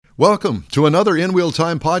Welcome to another In Wheel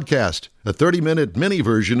Time podcast, a 30-minute mini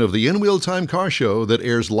version of the In Wheel Time car show that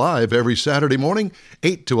airs live every Saturday morning,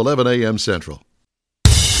 8 to 11 a.m. Central.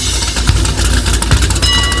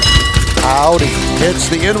 Howdy, it's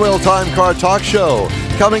the In Wheel Time Car Talk Show.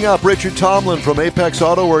 Coming up, Richard Tomlin from Apex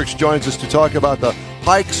Auto Works joins us to talk about the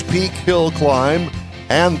Pikes Peak Hill Climb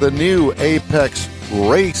and the new Apex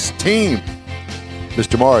race team.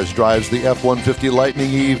 Mr. Mars drives the F-150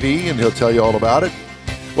 Lightning EV, and he'll tell you all about it.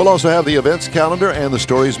 We'll also have the events calendar and the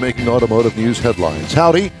stories making automotive news headlines.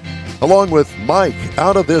 Howdy, along with Mike,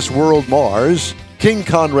 Out of This World Mars, King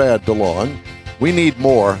Conrad DeLong. We need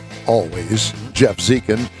more, always, Jeff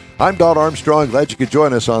Zekin. I'm Don Armstrong. Glad you could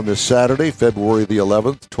join us on this Saturday, February the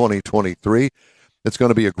 11th, 2023. It's going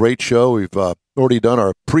to be a great show. We've already done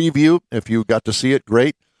our preview. If you got to see it,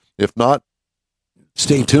 great. If not,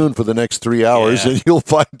 stay tuned for the next 3 hours, and you'll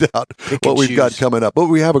find out what we've got coming up. But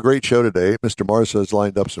we have a great show today. Mr. Mars has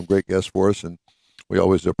lined up some great guests for us, and we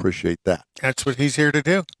always appreciate that. That's what he's here to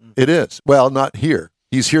do. It is. Well, not here.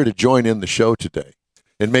 He's here to join in the show today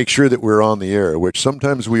and make sure that we're on the air, which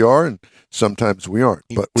sometimes we are and sometimes we aren't.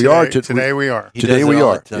 But we are today. We are. Today we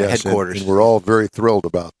are. Yes, headquarters. And we're all very thrilled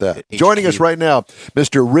about that. Joining us right now,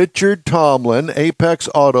 Mr. Richard Tomlin, Apex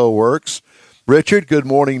Auto Works. Richard, good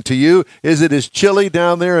morning to you. Is it as chilly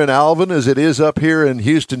down there in Alvin as it is up here in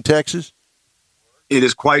Houston, Texas? It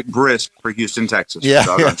is quite brisk for Houston, Texas. Yeah,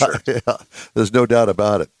 Sure. Yeah. There's no doubt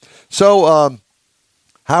about it. So,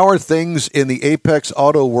 how are things in the Apex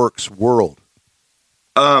Auto Works world?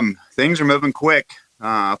 Things are moving quick.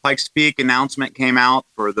 Pikes Peak announcement came out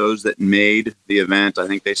for those that made the event. I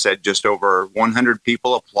think they said just over 100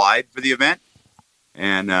 people applied for the event,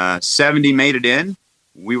 and 70 made it in.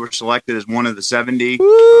 We were selected as one of the 70.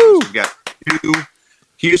 So we've got 2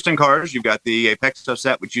 Houston cars. You've got the Apex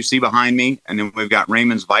set, which you see behind me, and then we've got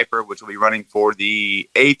Raymond's Viper, which will be running for the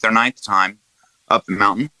 8th or 9th time up the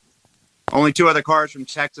mountain. Only 2 other cars from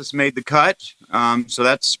Texas made the cut, so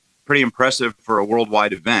that's pretty impressive for a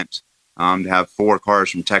worldwide event to have 4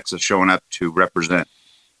 cars from Texas showing up to represent.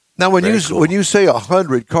 Now, when you say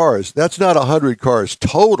 100 cars, that's not 100 cars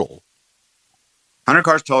total. 100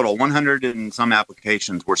 cars total. 100 and some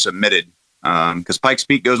applications were submitted because Pikes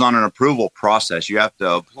Peak goes on an approval process. You have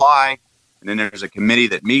to apply, and then there's a committee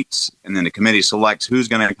that meets, and then the committee selects who's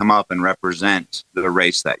going to come up and represent the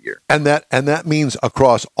race that year. And that means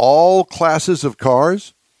across all classes of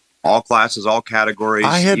cars? All classes, all categories.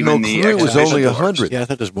 I had no clue it was only 100. Yeah, I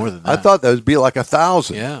thought there's more than that. I thought that would be like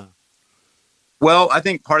 1,000. Yeah. Well, I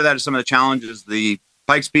think part of that is some of the challenges. The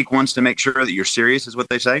Pikes Peak wants to make sure that you're serious, is what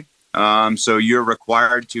they say. So you're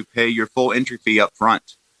required to pay your full entry fee up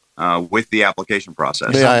front with the application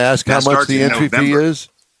process. May I ask how much the entry fee is?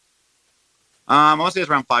 I want to say it's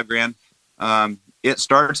around $5,000. It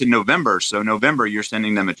starts in November. So November, you're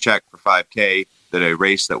sending them a check for $5,000 that a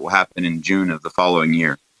race that will happen in June of the following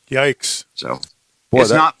year. Yikes! So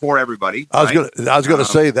it's not for everybody. I was going to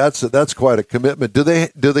say that's quite a commitment. Do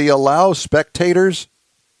they allow spectators?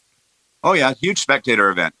 Oh yeah, huge spectator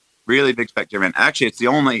event. Really big spectator event. Actually, it's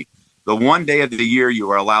the one day of the year you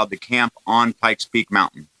are allowed to camp on Pikes Peak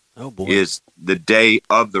Mountain. Oh boy! Is the day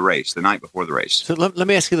of the race, the night before the race. So let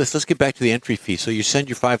me ask you this. Let's get back to the entry fee. So you send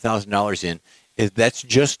your $5,000 in. That's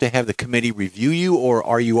just to have the committee review you, or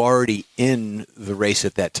are you already in the race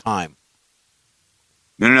at that time?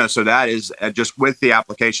 No. So that is just with the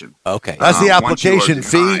application. Okay, that's the application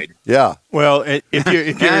fee. Yeah. Well, if you're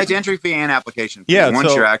it's entry fee and application fee. Yeah.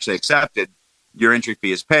 Once you're actually accepted, your entry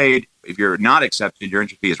fee is paid. If you're not accepted, your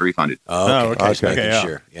entry fee is refunded. Okay.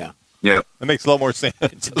 Sure. Yeah. Yeah. That makes a lot more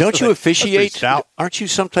sense. Don't you officiate? Aren't you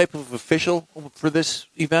some type of official for this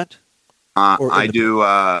event? I do.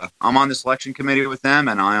 I'm on the selection committee with them,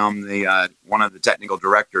 and I am the one of the technical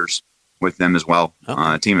directors with them as well.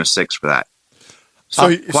 A team of 6 for that.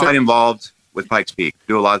 So quite involved with Pikes Peak.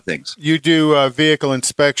 Do a lot of things. You do vehicle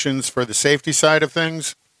inspections for the safety side of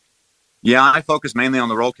things? Yeah, I focus mainly on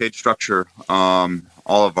the roll cage structure, all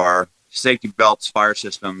of our safety belts, fire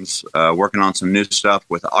systems, working on some new stuff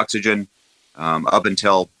with oxygen. Up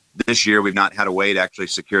until this year, we've not had a way to actually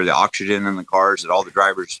secure the oxygen in the cars that all the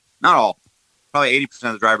drivers, not all, probably 80%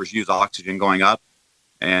 of the drivers use oxygen going up.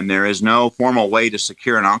 And there is no formal way to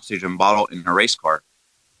secure an oxygen bottle in a race car.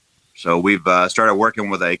 So we've started working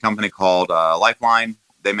with a company called Lifeline.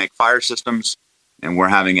 They make fire systems, and we're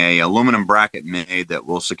having a aluminum bracket made that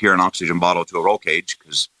will secure an oxygen bottle to a roll cage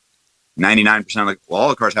because 99% of all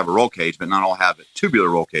the cars have a roll cage, but not all have a tubular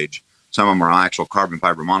roll cage. Some of them are actual carbon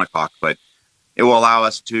fiber monocoque, but it will allow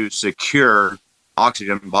us to secure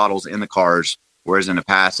oxygen bottles in the cars, whereas in the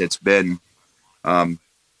past it's been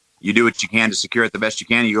you do what you can to secure it the best you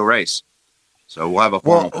can, you go race. So we'll have a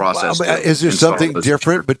formal process. Is there something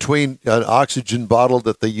different between an oxygen bottle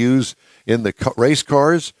that they use in the race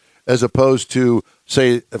cars as opposed to,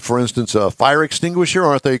 say, for instance, a fire extinguisher?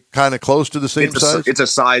 Aren't they kind of close to the same size? It's a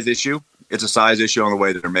size issue. It's a size issue on the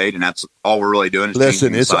way that they're made, and that's all we're really doing. Is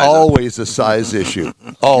Listen, it's always a size issue.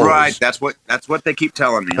 Always. Right. That's what they keep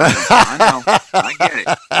telling me. I know.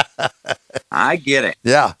 I get it.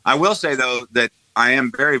 Yeah. I will say though that I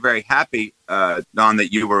am very, very happy, Don,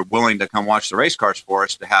 that you were willing to come watch the race cars for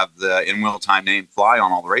us to have the In Wheel Time name fly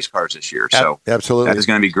on all the race cars this year. So absolutely, that is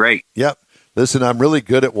going to be great. Yep. Listen, I'm really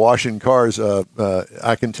good at washing cars.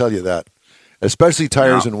 I can tell you that, especially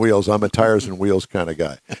tires and wheels. I'm a tires and wheels kind of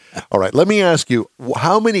guy. All right. Let me ask you,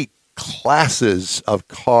 how many classes of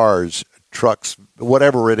cars, trucks,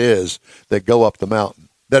 whatever it is, that go up the mountain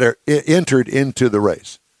that are entered into the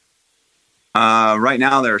race? Right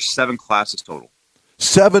now, there are 7 classes total.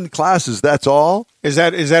 7 classes, that's all? Is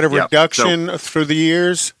that a reduction through the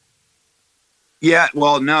years? Yeah,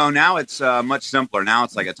 well, no, now it's much simpler. Now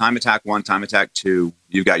it's like a time attack 1, time attack 2.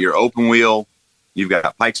 You've got your open wheel, you've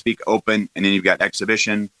got Pikes Peak Open, and then you've got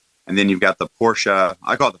Exhibition, and then you've got the Porsche,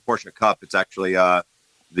 I call it the Porsche Cup. It's actually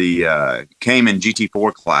the Cayman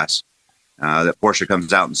GT4 class that Porsche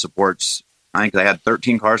comes out and supports. I think they had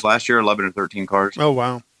 13 cars last year, 11 or 13 cars. Oh,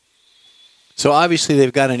 wow. So obviously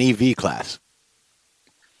they've got an EV class.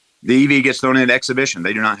 The EV gets thrown into Exhibition.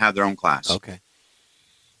 They do not have their own class. Okay.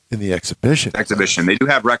 In the exhibition. They do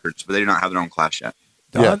have records, but they do not have their own class yet.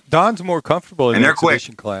 Don's more comfortable in the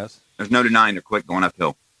exhibition class. There's no denying they're quick going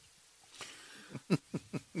uphill.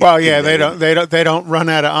 Well, yeah, they don't run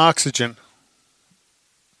out of oxygen.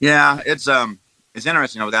 Yeah, it's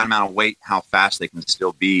interesting with that amount of weight how fast they can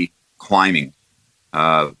still be climbing.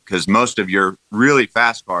 Because most of your really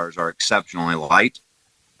fast cars are exceptionally light.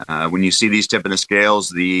 When you see these tip of the scales,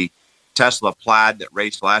 the Tesla Plaid that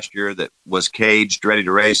raced last year that was caged, ready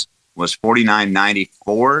to race, was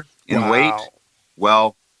 49.94 in weight.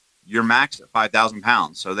 Well, you're maxed at 5,000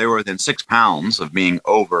 pounds. So they were within 6 pounds of being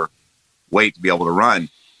overweight to be able to run.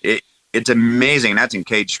 It's amazing. That's in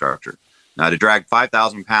cage structure. Now, to drag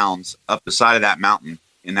 5,000 pounds up the side of that mountain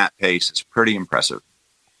in that pace is pretty impressive.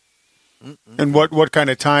 And what kind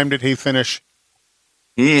of time did he finish?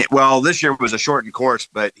 This year was a shortened course,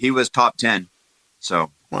 but he was top 10.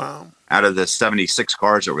 So wow, out of the 76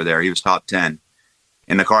 cars that were there, he was top 10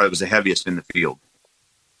 in the car that was the heaviest in the field.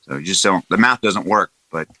 So you just don't. The math doesn't work,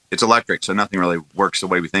 but it's electric, so nothing really works the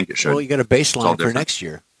way we think it should. Well, you got a baseline for next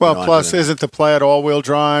year. Well, plus isn't the Plaid all-wheel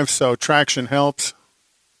drive, so traction helps?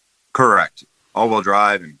 Correct. All-wheel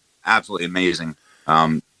drive and absolutely amazing.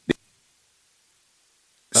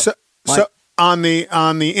 So on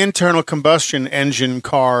the internal combustion engine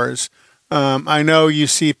cars, I know you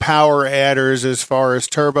see power adders as far as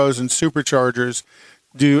turbos and superchargers.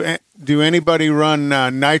 Do anybody run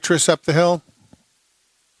nitrous up the hill?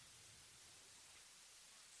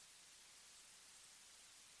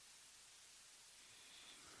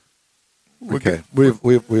 Okay,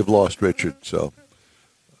 we've lost Richard. So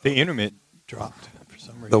the internet dropped for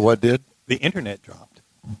some reason. The what did? The internet dropped.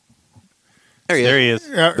 There he is.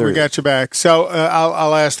 We got you back. So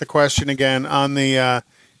I'll ask the question again on the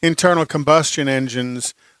internal combustion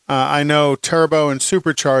engines. I know turbo and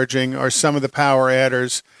supercharging are some of the power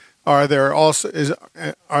adders. Are there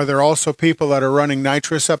also people that are running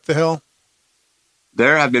nitrous up the hill?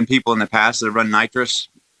 There have been people in the past that have run nitrous.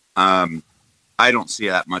 I don't see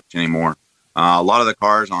that much anymore. A lot of the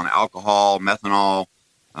cars on alcohol, methanol,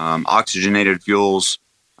 oxygenated fuels.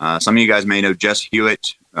 Some of you guys may know Jess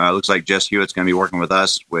Hewitt. Looks like Jess Hewitt's going to be working with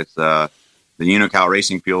us with the Unocal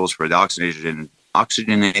Racing Fuels for the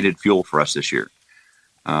oxygenated fuel for us this year.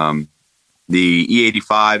 The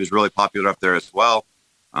E85 is really popular up there as well.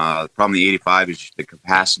 The problem with the E85 is the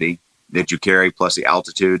capacity that you carry plus the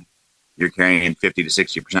altitude. You're carrying 50 to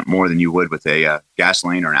 60% more than you would with a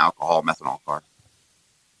gasoline or an alcohol methanol car.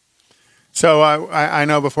 So I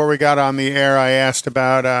know before we got on the air, I asked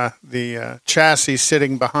about the chassis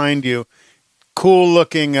sitting behind you. Cool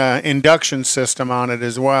looking induction system on it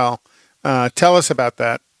as well. Tell us about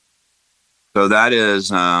that. So that is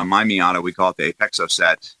my Miata. We call it the Apexo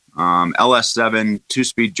set. LS7,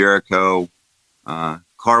 2-speed Jericho.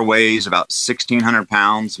 Car weighs about 1,600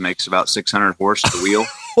 pounds, makes about 600 horse to wheel.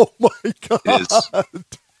 Oh, my God.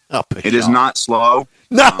 It is not slow.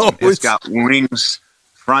 No. It's got wings,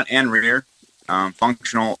 front and rear,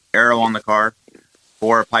 functional aero on the car.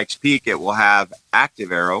 For Pikes Peak, it will have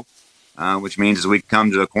active aero, which means as we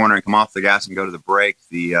come to the corner and come off the gas and go to the brake,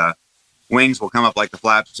 the wings will come up like the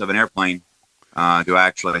flaps of an airplane to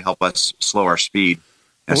actually help us slow our speed.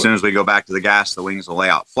 As soon as we go back to the gas, the wings will lay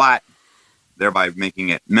out flat, thereby making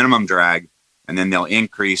it minimum drag and then they'll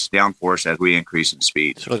increase downforce as we increase in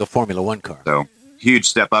speed. It's like a Formula One car. So huge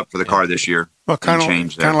step up for the car this year. Well, kind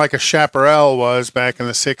of like a Chaparral was back in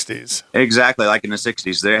the 60s. Exactly, like in the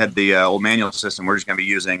 60s. They had the old manual system. We're just going to be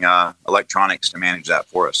using electronics to manage that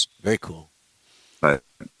for us. Very cool. But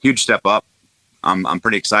huge step up. I'm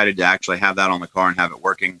pretty excited to actually have that on the car and have it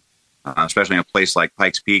working, especially in a place like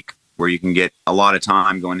Pikes Peak where you can get a lot of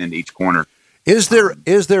time going into each corner. Is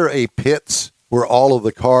there a pits where all of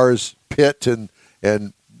the cars pit and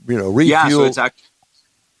refuel? Yeah, so it's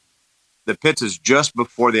the pits is just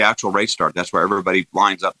before the actual race start. That's where everybody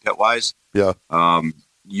lines up pit wise. Yeah.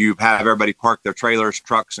 You have everybody park their trailers,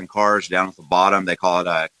 trucks, and cars down at the bottom. They call it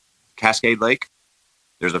a Cascade Lake.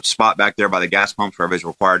 There's a spot back there by the gas pumps where everybody's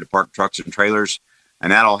required to park trucks and trailers,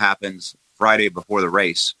 and that all happens Friday before the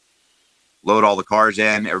race. Load all the cars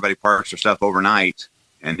in. Everybody parks their stuff overnight,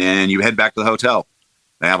 and then you head back to the hotel.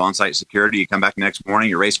 They have on-site security. You come back the next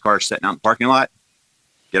morning, your race car's sitting out in the parking lot.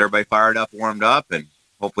 Get everybody fired up, warmed up, and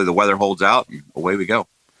hopefully the weather holds out, and away we go.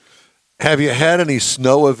 Have you had any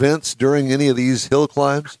snow events during any of these hill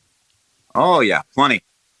climbs? Oh yeah, plenty.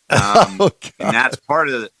 And that's part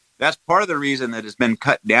of the reason that it's been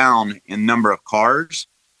cut down in number of cars.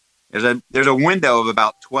 There's a window of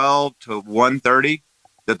about 12 to 1:30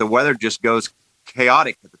 that the weather just goes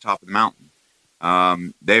chaotic at the top of the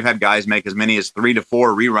mountain. They've had guys make as many as 3 to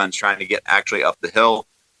 4 reruns trying to get actually up the hill.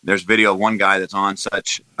 There's video of one guy that's on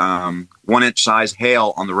such 1-inch size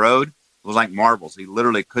hail on the road. It was like marbles. He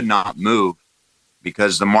literally could not move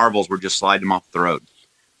because the marbles were just sliding him off the road.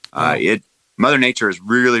 Mother Nature is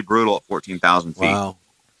really brutal at 14,000 feet. Wow.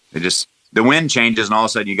 The wind changes and all of a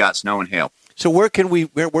sudden you got snow and hail. So where can we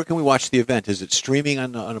watch the event? Is it streaming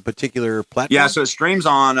on a particular platform? Yeah, so it streams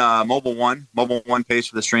on Mobile One. Mobile One pays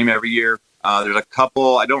for the stream every year. There's a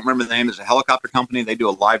couple, I don't remember the name. There's a helicopter company. They do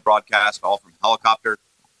a live broadcast all from helicopter.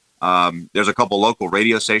 There's a couple local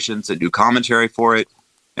radio stations that do commentary for it.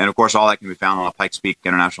 And, of course, all that can be found on the Pikes Peak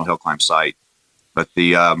International Hill Climb site. But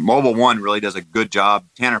the Mobile One really does a good job.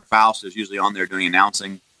 Tanner Faust is usually on there doing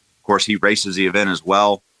announcing. Of course, he races the event as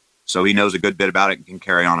well. So he knows a good bit about it and can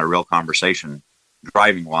carry on a real conversation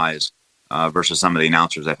driving-wise versus some of the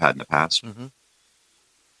announcers I've had in the past. Mm-hmm.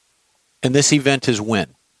 And this event is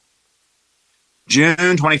when? June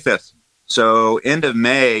 25th. So end of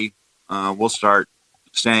May, we'll start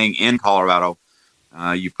staying in Colorado.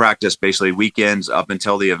 You practice basically weekends up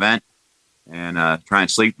until the event and try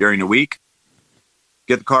and sleep during the week.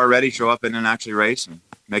 Get the car ready, show up and then actually race and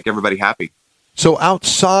make everybody happy. So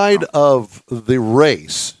outside of the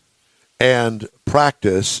race and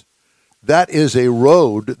practice, that is a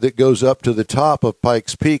road that goes up to the top of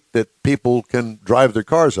Pikes Peak that people can drive their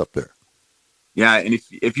cars up there. Yeah, and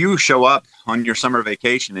if you show up on your summer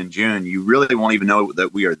vacation in June, you really won't even know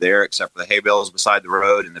that we are there except for the hay bales beside the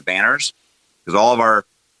road and the banners, because all of our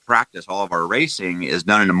practice, all of our racing is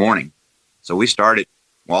done in the morning. So I'll start at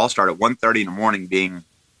 1:30 in the morning being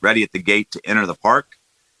ready at the gate to enter the park.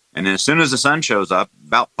 And then as soon as the sun shows up,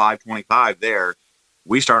 about 5:25 there,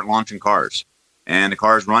 we start launching cars. And the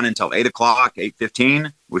cars run until 8 o'clock,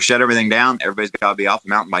 8:15. We shut everything down. Everybody's got to be off the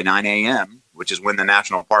mountain by 9 a.m., which is when the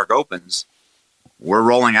national park opens. We're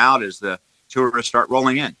rolling out as the tourists start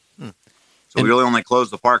rolling in. So we really only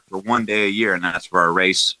close the park for one day a year, and that's for our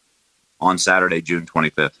race on Saturday, June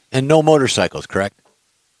 25th. And no motorcycles, correct?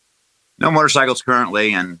 No motorcycles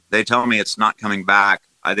currently, and they tell me it's not coming back.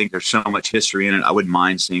 I think there's so much history in it. I wouldn't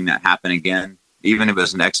mind seeing that happen again, even if it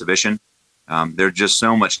was an exhibition. There's just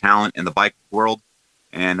so much talent in the bike world,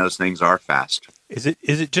 and those things are fast. Is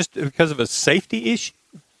it just because of a safety issue?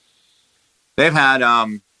 They've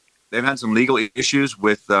had some legal issues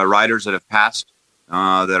with riders that have passed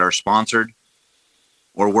that are sponsored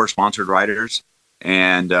or were sponsored riders,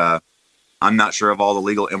 and I'm not sure of all the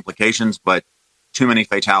legal implications, but too many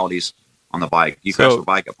fatalities on the bike. You crash the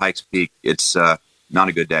bike at Pikes Peak, it's not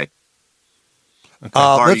a good day.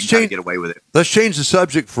 Let's get away with it. Let's change the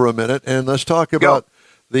subject for a minute, and let's talk about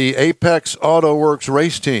the Apex Auto Works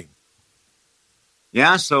race team.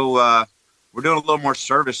 Yeah, so we're doing a little more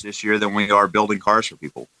service this year than we are building cars for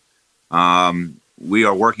people. We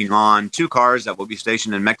are working on 2 cars that will be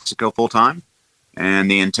stationed in Mexico full-time, and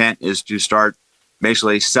the intent is to start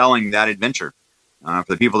basically selling that adventure. For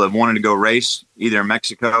the people that wanted to go race either in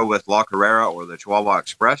Mexico with La Carrera or the Chihuahua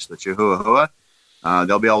Express, the Chihuahua,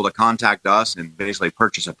 they'll be able to contact us and basically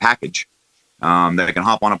purchase a package. They can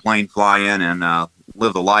hop on a plane, fly in, and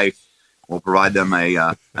live the life. We'll provide them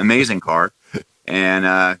a amazing car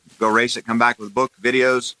and go race it, come back with book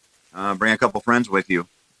videos, bring a couple friends with you.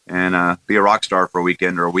 and be a rock star for a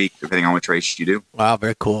weekend or a week, depending on which race you do. Wow,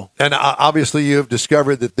 very cool. And obviously, you have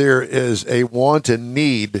discovered that there is a want and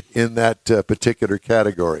need in that particular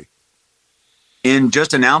category. In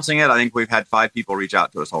just announcing it, I think we've had 5 people reach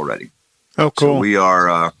out to us already. Oh, cool. So we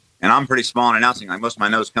are, and I'm pretty small in announcing. Like most of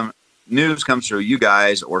my news comes through you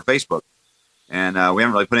guys or Facebook, and we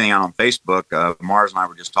haven't really put anything out on Facebook. Mars and I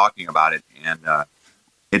were just talking about it, and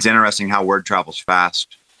it's interesting how word travels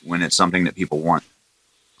fast when it's something that people want.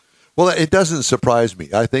 Well, it doesn't surprise me.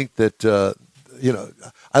 I think that,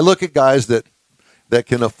 I look at guys that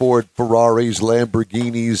can afford Ferraris,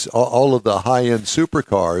 Lamborghinis, all of the high-end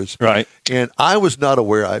supercars. Right. And I was not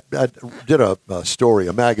aware. I did a story,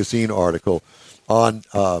 a magazine article on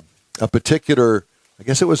a particular, I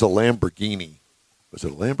guess it was a Lamborghini. Was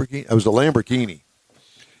it a Lamborghini? It was a Lamborghini.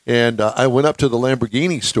 And I went up to the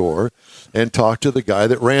Lamborghini store and talked to the guy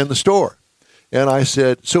that ran the store. And I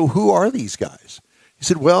said, so who are these guys? He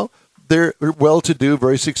said, well, they're well-to-do,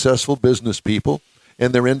 very successful business people,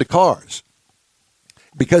 and they're into cars.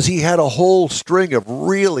 Because he had a whole string of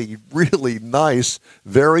really, really nice,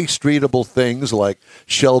 very streetable things like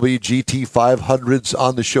Shelby GT500s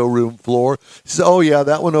on the showroom floor. He says, oh, yeah,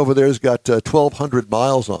 that one over there's got 1,200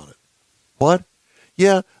 miles on it. What?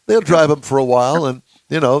 Yeah, they'll drive them for a while, and,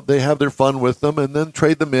 they have their fun with them and then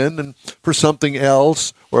trade them in and for something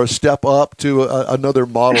else or a step up to another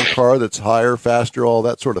model car that's higher, faster, all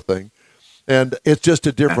that sort of thing. And it's just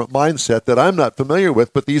a different mindset that I'm not familiar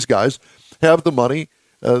with, but these guys have the money.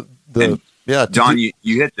 John, you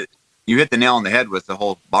hit the nail on the head with the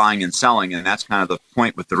whole buying and selling, and that's kind of the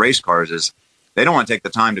point with the race cars is they don't want to take the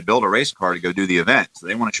time to build a race car to go do the event. So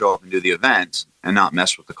they want to show up and do the event and not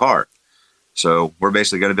mess with the car. So we're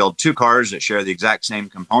basically going to build 2 cars that share the exact same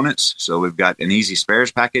components. So we've got an easy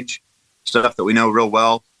spares package, stuff that we know real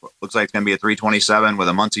well. Looks like it's going to be a 327 with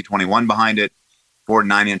a Muncie 21 behind it, 4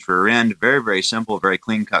 9-inch rear end. Very, very simple, very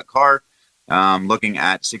clean cut car. Looking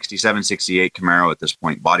at 67, 68 Camaro at this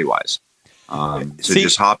point, body-wise. So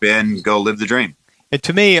just hop in, go live the dream. And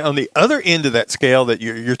to me, on the other end of that scale that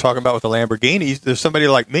you're talking about with the Lamborghinis, there's somebody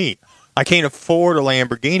like me. I can't afford a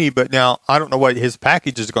Lamborghini, but now I don't know what his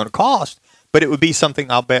package is going to cost, but it would be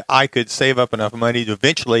something I'll bet I could save up enough money to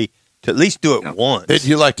eventually to at least do it once. Would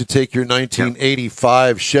you like to take your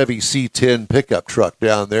 1985 Chevy C10 pickup truck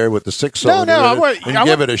down there with the 6-cylinder and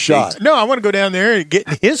give it a shot? No, I want to go down there and get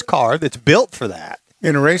in his car that's built for that.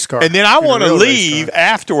 In a race car. And then I want to leave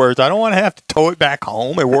afterwards. I don't want to have to tow it back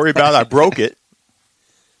home and worry about I broke it.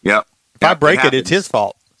 Yep. If I break it, it's his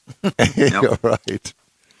fault. Right.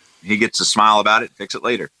 He gets to smile about it, fix it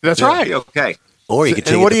later. That's right. Okay. Or you can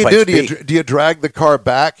take and what it do to you Pikes do? Peak. Do you drag the car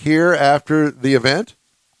back here after the event?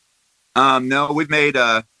 No, we've made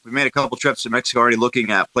a couple trips to Mexico already looking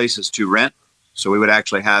at places to rent. So we would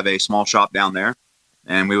actually have a small shop down there,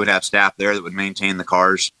 and we would have staff there that would maintain the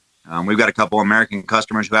cars. We've got a couple American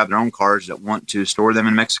customers who have their own cars that want to store them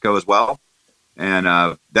in Mexico as well. And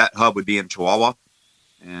that hub would be in Chihuahua.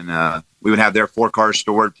 And we would have their 4 cars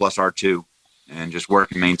stored plus our 2 and just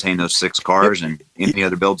work and maintain those 6 cars and any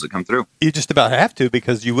other builds that come through. You just about have to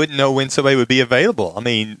because you wouldn't know when somebody would be available. I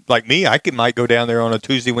mean, like me, might go down there on a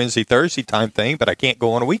Tuesday, Wednesday, Thursday time thing, but I can't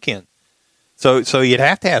go on a weekend. So you'd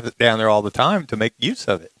have to have it down there all the time to make use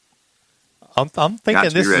of it. I'm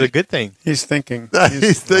thinking this is a good thing. He's thinking.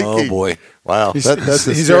 He's thinking. Oh, boy. Wow.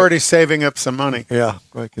 He's already saving up some money. Yeah,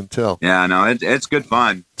 I can tell. Yeah, no, it's good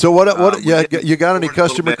fun. So you got any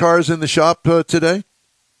customer cars in the shop today?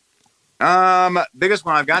 Biggest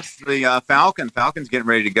one I've got is the Falcon. Falcon's getting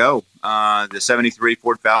ready to go. The 73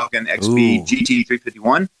 Ford Falcon XP GT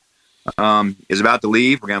 351 is about to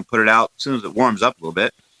leave. We're going to put it out as soon as it warms up a little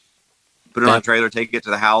bit. Put it on a trailer, take it to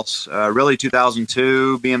the house. Really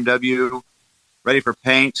 2002 BMW, ready for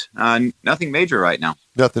paint. Nothing major right now.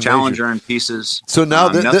 Nothing Challenger major. in pieces. So now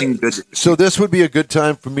nothing good. So this would be a good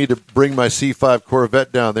time for me to bring my C5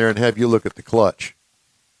 Corvette down there and have you look at the clutch.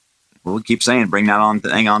 We'll keep saying, bring that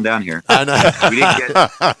thing on down here. I know.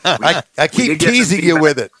 I keep teasing you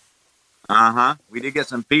with it. We did get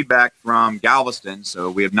some feedback from Galveston, so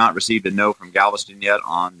we have not received a no from Galveston yet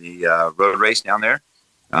on the road race down there.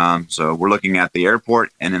 So we're looking at the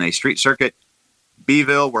airport and then a street circuit.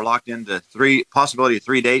 Beeville, we're locked into possibility of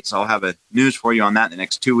 3 dates. I'll have a news for you on that in the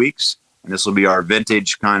next 2 weeks. And this will be our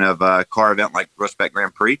vintage kind of car event like Groesbeck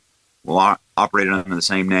Grand Prix. We'll operate it under the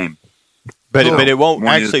same name. But it won't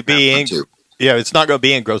actually be in. Yeah, it's not going to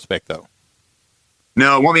be in Groesbeck though.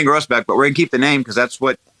 No, it won't be in Groesbeck, but we're going to keep the name because that's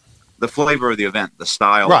what the flavor of the event, the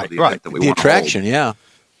style of the event that we want. The attraction, yeah.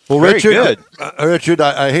 Well, Very Richard, good. Richard,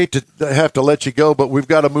 I hate to have to let you go, but we've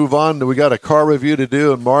got to move on. We got a car review to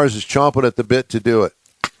do, and Mars is chomping at the bit to do it.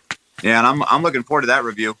 Yeah, and I'm looking forward to that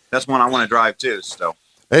review. That's one I want to drive too. So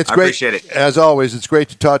It's I great. appreciate it. As always, it's great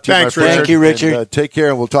to talk to you, Thanks, my friend. Richard. Thank you, Richard. And, take care,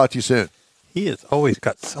 and we'll talk to you soon. He has always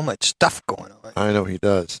got so much stuff going on. I know he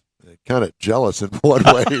does. Kind of jealous in one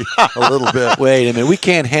way, a little bit. Wait a minute. We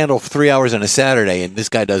can't handle 3 hours on a Saturday, and this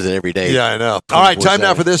guy does it every day. Yeah, I know. All right, time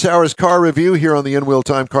now for this hour's car review here on the In Wheel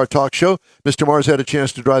Time Car Talk Show. Mr. Mars had a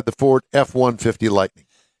chance to drive the Ford F-150 Lightning.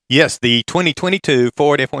 Yes, the 2022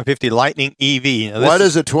 Ford F-150 Lightning EV. Now, Why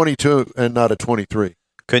does a 22 and not a 23?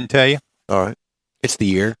 Couldn't tell you. All right. It's the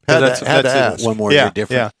year. Had That's- to ask. One more yeah, year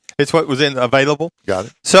different. yeah. It's what was available. Got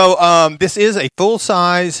it. So this is a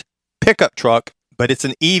full-size pickup truck, but it's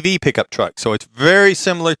an EV pickup truck. So it's very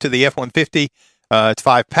similar to the F-150. It's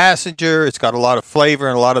 5-passenger. It's got a lot of flavor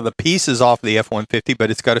and a lot of the pieces off the F-150,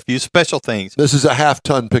 but it's got a few special things. This is a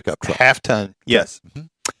half-ton pickup truck. Half-ton, yes.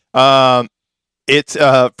 Mm-hmm. It's,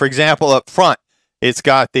 for example, up front, it's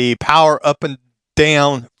got the power up and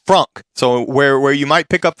down frunk. So where you might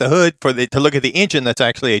pick up the hood to look at the engine, that's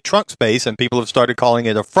actually a trunk space, and people have started calling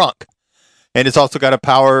it a frunk. And it's also got a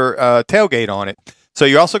power tailgate on it. So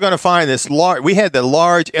you're also going to find this we had the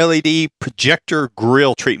large LED projector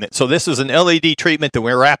grill treatment. So this is an LED treatment that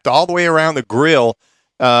we wrapped all the way around the grill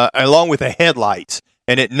along with the headlights.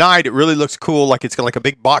 And at night, it really looks cool, like it's got like a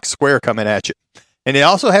big box square coming at you. And it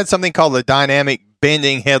also had something called the dynamic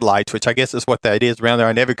bending headlights, which I guess is what that is around there.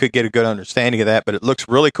 I never could get a good understanding of that, but it looks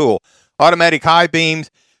really cool. Automatic high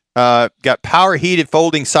beams, got power heated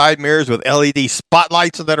folding side mirrors with LED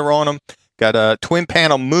spotlights that are on them. Got a twin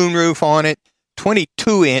panel moonroof on it.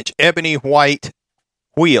 22-inch ebony white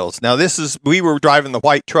wheels. Now, we were driving the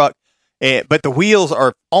white truck, but the wheels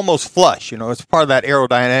are almost flush. You know, it's part of that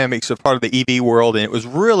aerodynamics of part of the EV world, and it was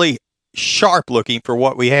really sharp looking for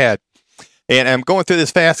what we had. And I'm going through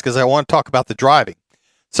this fast because I want to talk about the driving.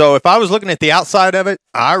 So if I was looking at the outside of it,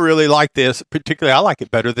 I really like this. Particularly, I like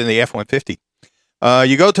it better than the F-150.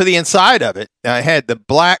 You go to the inside of it, I had the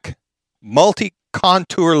black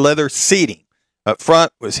multi-contour leather seating. Up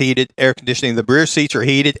front was heated, air conditioning. The rear seats are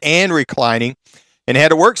heated and reclining. And it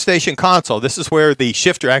had a workstation console. This is where the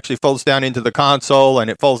shifter actually folds down into the console and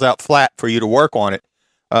it folds out flat for you to work on it.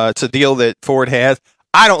 It's a deal that Ford has.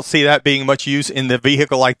 I don't see that being much use in the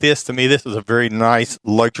vehicle like this. To me, this is a very nice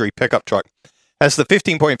luxury pickup truck. Has the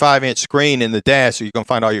 15.5-inch screen in the dash, so you can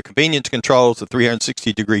find all your convenience controls, the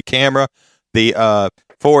 360-degree camera, the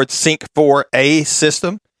Ford Sync 4A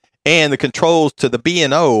system, and the controls to the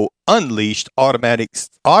B&O Unleashed automatic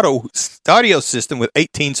audio system with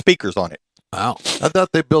 18 speakers on it. Wow. I thought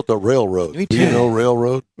they built a railroad. Me Do you too. know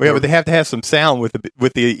railroad? Yeah, but they have to have some sound with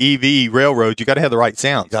the EV railroad. You got to have the right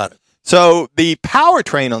sound. Got it. So the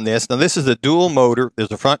powertrain on this, now this is a dual motor.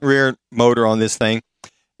 There's a front and rear motor on this thing.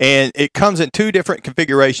 And it comes in two different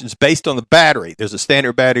configurations based on the battery. There's a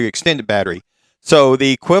standard battery, extended battery. So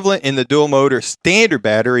the equivalent in the dual motor standard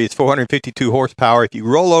battery is 452 horsepower. If you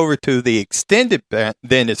roll over to the extended, then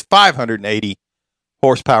it's 580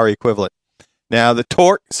 horsepower equivalent. Now the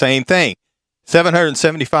torque, same thing.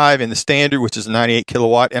 775 in the standard, which is 98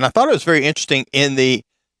 kilowatt. And I thought it was very interesting in the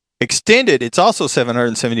extended, it's also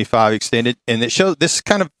 775 extended. And it shows this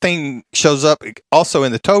kind of thing shows up also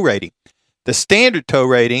in the tow rating. The standard tow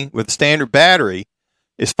rating with the standard battery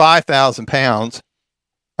is 5,000 pounds.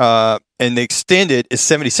 And the extended is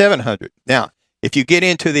 7,700. Now, if you get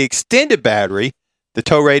into the extended battery, the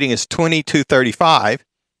tow rating is 2235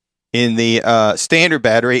 in the standard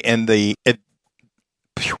battery, and the other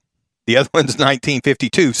one's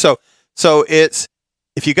 1952. So it's,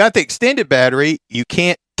 if you got the extended battery, you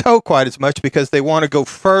can't tow quite as much because they want to go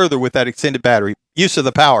further with that extended battery. Use of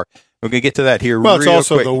the power. We're going to get to that here Well, it's real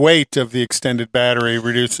also quick. the weight of the extended battery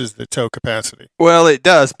reduces the tow capacity. Well, it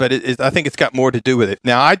does, but I think it's got more to do with it.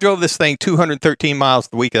 Now, I drove this thing 213 miles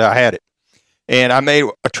the week that I had it, and I made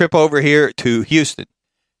a trip over here to Houston.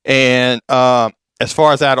 And as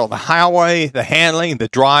far as out on the highway, the handling, the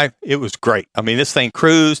drive, it was great. I mean, this thing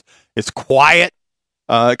cruised. It's quiet.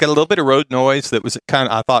 It got a little bit of road noise that was kind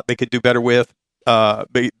of, I thought they could do better with by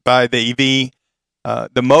the EV.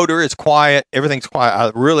 The motor is quiet. Everything's quiet.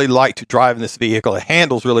 I really liked driving this vehicle. It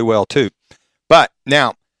handles really well, too. But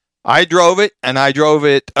now, I drove it, and I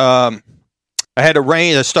had a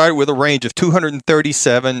range. I started with a range of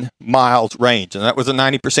 237 miles range, and that was a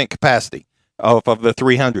 90% capacity of the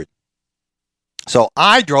 300. So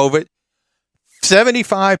I drove it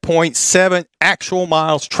 75.7 actual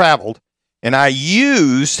miles traveled, and I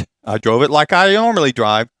drove it like I normally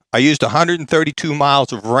drive. I used 132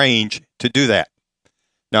 miles of range to do that.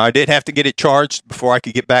 Now, I did have to get it charged before I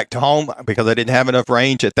could get back to home because I didn't have enough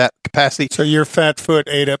range at that capacity. So your fat foot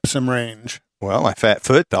ate up some range. Well, my fat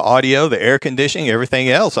foot, the audio, the air conditioning, everything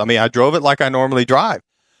else. I mean, I drove it like I normally drive.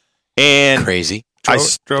 And Crazy. I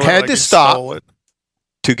Drove it had like to you stop stole it.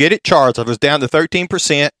 to get it charged. I was down to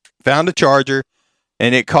 13%, found a charger,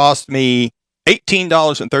 and it cost me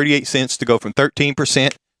 $18.38 to go from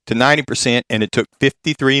 13% to 90%, and it took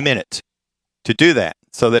 53 minutes to do that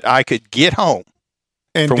so that I could get home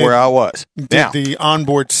And from where I was. Did Now, the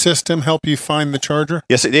onboard system help you find the charger?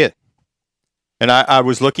 yes, it did. And I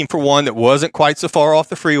was looking for one that wasn't quite so far off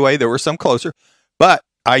the freeway. There were some closer. But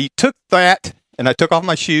I took that, and I took off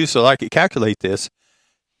my shoes so I could calculate this.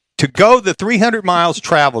 To go the 300 miles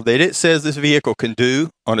traveled that it says this vehicle can do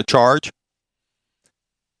on a charge,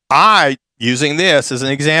 using this as an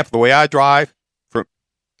example, the way I drive,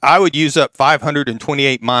 I would use up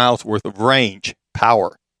 528 miles worth of range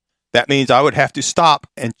power. That means I would have to stop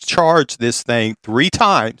and charge this thing 3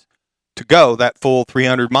 times to go that full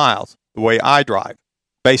 300 miles the way I drive,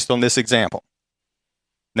 based on this example.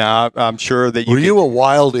 Now, I'm sure that Were you a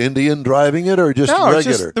wild Indian driving it or just no, regular? it's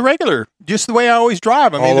just the regular, just the way I always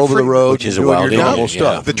drive. I mean, all over the road, which is a doing wild your normal Indian,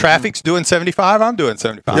 yeah. stuff. The traffic's doing 75. I'm doing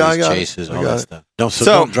 75. Yeah, I got it. Chases, I all got that it. stuff. So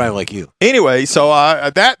So- don't drive like you. Anyway, so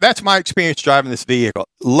that's my experience driving this vehicle.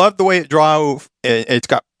 Love the way it drove. It's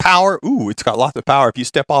got power. Ooh, it's got lots of power. If you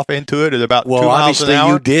step off into it at about 2 Well, miles an obviously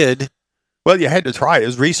hour. you did. Well, you had to try it. It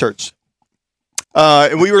was research.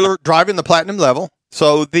 And we were driving the platinum level.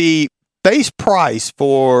 So the base price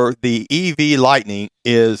for the EV Lightning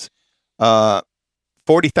is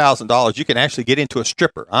 $40,000. You can actually get into a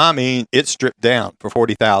stripper. I mean, it's stripped down for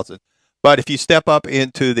 $40,000. But if you step up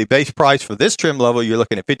into the base price for this trim level, you're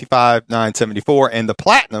looking at $55,974. And the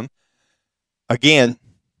platinum, again,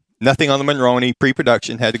 nothing on the Monroney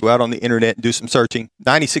pre-production. Had to go out on the internet and do some searching.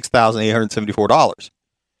 $96,874.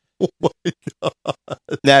 Oh my God.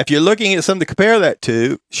 Now, if you're looking at something to compare that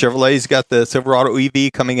to, Chevrolet's got the Silverado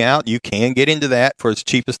EV coming out. You can get into that for as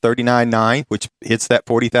cheap as $39,900, which hits that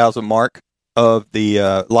 $40,000 mark of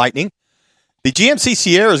the Lightning. The GMC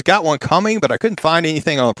Sierra's got one coming, but I couldn't find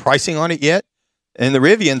anything on pricing on it yet. And the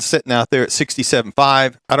Rivian's sitting out there at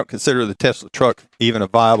 $67,500. I don't consider the Tesla truck even a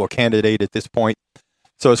viable candidate at this point.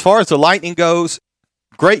 So as far as the Lightning goes,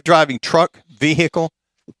 great driving truck, vehicle,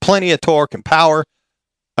 plenty of torque and power.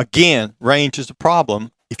 Again, range is a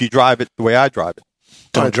problem if you drive it the way I drive it.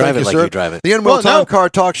 Don't All right, drive thank it you, like sir. you drive it. The In-Wheel Well, Time no. Car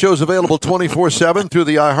Talk Show is available 24/7 through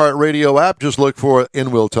the iHeartRadio app. Just look for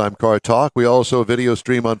In-Wheel Time Car Talk. We also video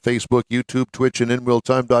stream on Facebook, YouTube, Twitch, and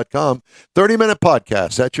InWheelTime.com. 30-minute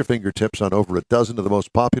podcasts at your fingertips on over a dozen of the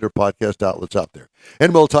most popular podcast outlets out there.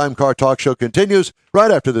 In-Wheel Time Car Talk Show continues right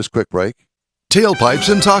after this quick break. Tailpipes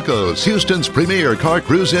and Tacos, Houston's premier car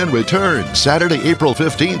cruise-in returns Saturday, April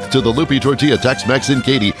 15th to the Lupi Tortilla Tex-Mex in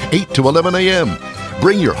Katy, 8 to 11 a.m.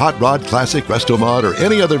 Bring your Hot Rod Classic, Resto-Mod, or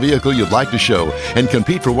any other vehicle you'd like to show and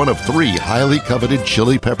compete for one of 3 highly coveted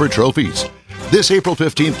Chili Pepper trophies. This April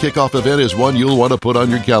 15th kickoff event is one you'll want to put on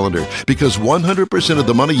your calendar because 100% of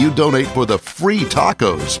the money you donate for the free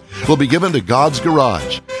tacos will be given to God's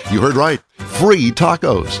Garage. You heard right. Free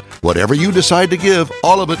tacos. Whatever you decide to give,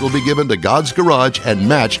 all of it will be given to God's Garage and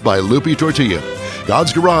matched by Lupi Tortilla.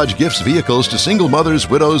 God's Garage gifts vehicles to single mothers,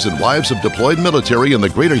 widows, and wives of deployed military in the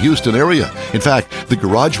greater Houston area. In fact, the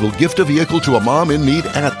Garage will gift a vehicle to a mom in need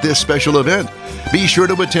at this special event. Be sure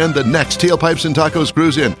to attend the next Tailpipes and Tacos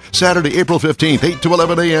Cruise-In, Saturday, April 15th, 8 to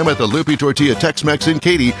 11 a.m. at the Lupi Tortilla Tex-Mex in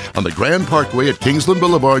Katy on the Grand Parkway at Kingsland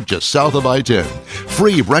Boulevard, just south of I-10.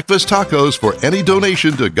 Free breakfast tacos for any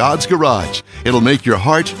donation to God's Garage. It'll make your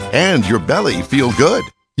heart and your belly feel good.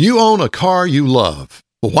 You own a car you love.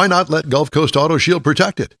 Well, why not let Gulf Coast Auto Shield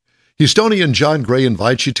protect it? Houstonian John Gray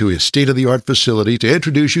invites you to his state-of-the-art facility to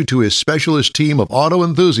introduce you to his specialist team of auto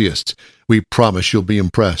enthusiasts. We promise you'll be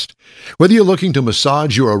impressed. Whether you're looking to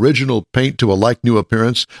massage your original paint to a like-new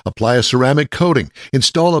appearance, apply a ceramic coating,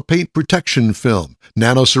 install a paint protection film,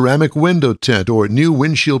 nano-ceramic window tint, or new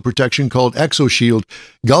windshield protection called ExoShield,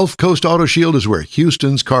 Gulf Coast Auto Shield is where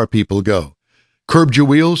Houston's car people go. Curbed your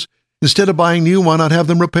wheels? Instead of buying new, why not have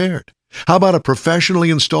them repaired? How about a professionally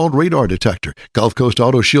installed radar detector? Gulf Coast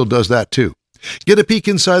Auto Shield does that too. Get a peek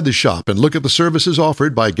inside the shop and look at the services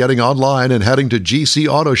offered by getting online and heading to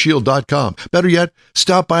gcautoshield.com. Better yet,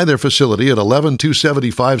 stop by their facility at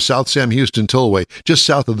 11275 South Sam Houston Tollway, just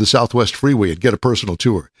south of the Southwest Freeway, and get a personal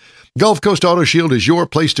tour. Gulf Coast Auto Shield is your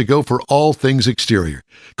place to go for all things exterior.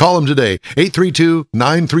 Call them today,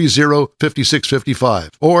 832-930-5655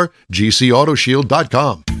 or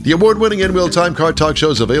gcautoshield.com. The award-winning In-Wheel Time Car Talk Show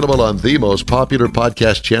is available on the most popular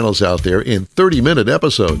podcast channels out there in 30-minute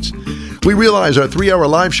episodes. We realize our 3-hour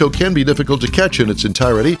live show can be difficult to catch in its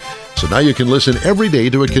entirety, so now you can listen every day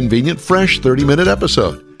to a convenient, fresh 30-minute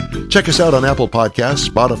episode. Check us out on Apple Podcasts,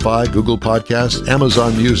 Spotify, Google Podcasts,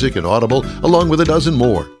 Amazon Music, and Audible, along with a dozen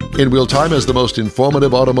more. In Wheel Time has the most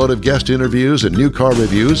informative automotive guest interviews and new car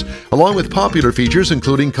reviews, along with popular features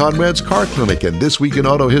including Conrad's Car Clinic and This Week in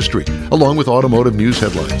Auto History, along with automotive news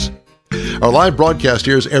headlines. Our live broadcast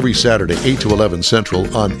airs every Saturday, 8 to 11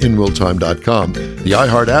 Central on InWheelTime.com, the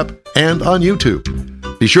iHeart app, and on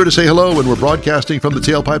YouTube. Be sure to say hello when we're broadcasting from the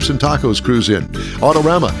Tailpipes and Tacos Cruise-In,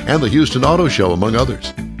 Autorama, and the Houston Auto Show, among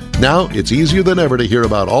others. Now, it's easier than ever to hear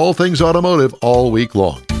about all things automotive all week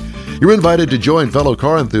long. You're invited to join fellow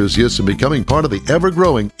car enthusiasts in becoming part of the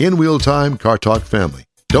ever-growing In Wheel Time Car Talk family.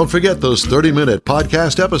 Don't forget those 30-minute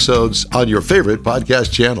podcast episodes on your favorite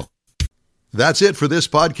podcast channel. That's it for this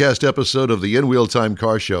podcast episode of the In Wheel Time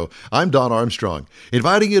Car Show. I'm Don Armstrong,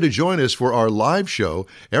 inviting you to join us for our live show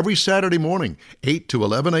every Saturday morning, 8 to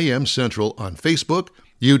 11 a.m. Central on Facebook,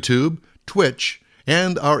 YouTube, Twitch,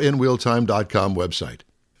 and our InWheelTime.com website.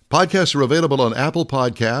 Podcasts are available on Apple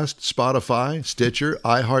Podcasts, Spotify, Stitcher,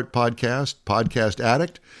 iHeart Podcast, Podcast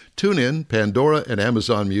Addict, TuneIn, Pandora, and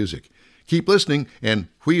Amazon Music. Keep listening, and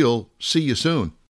we'll see you soon.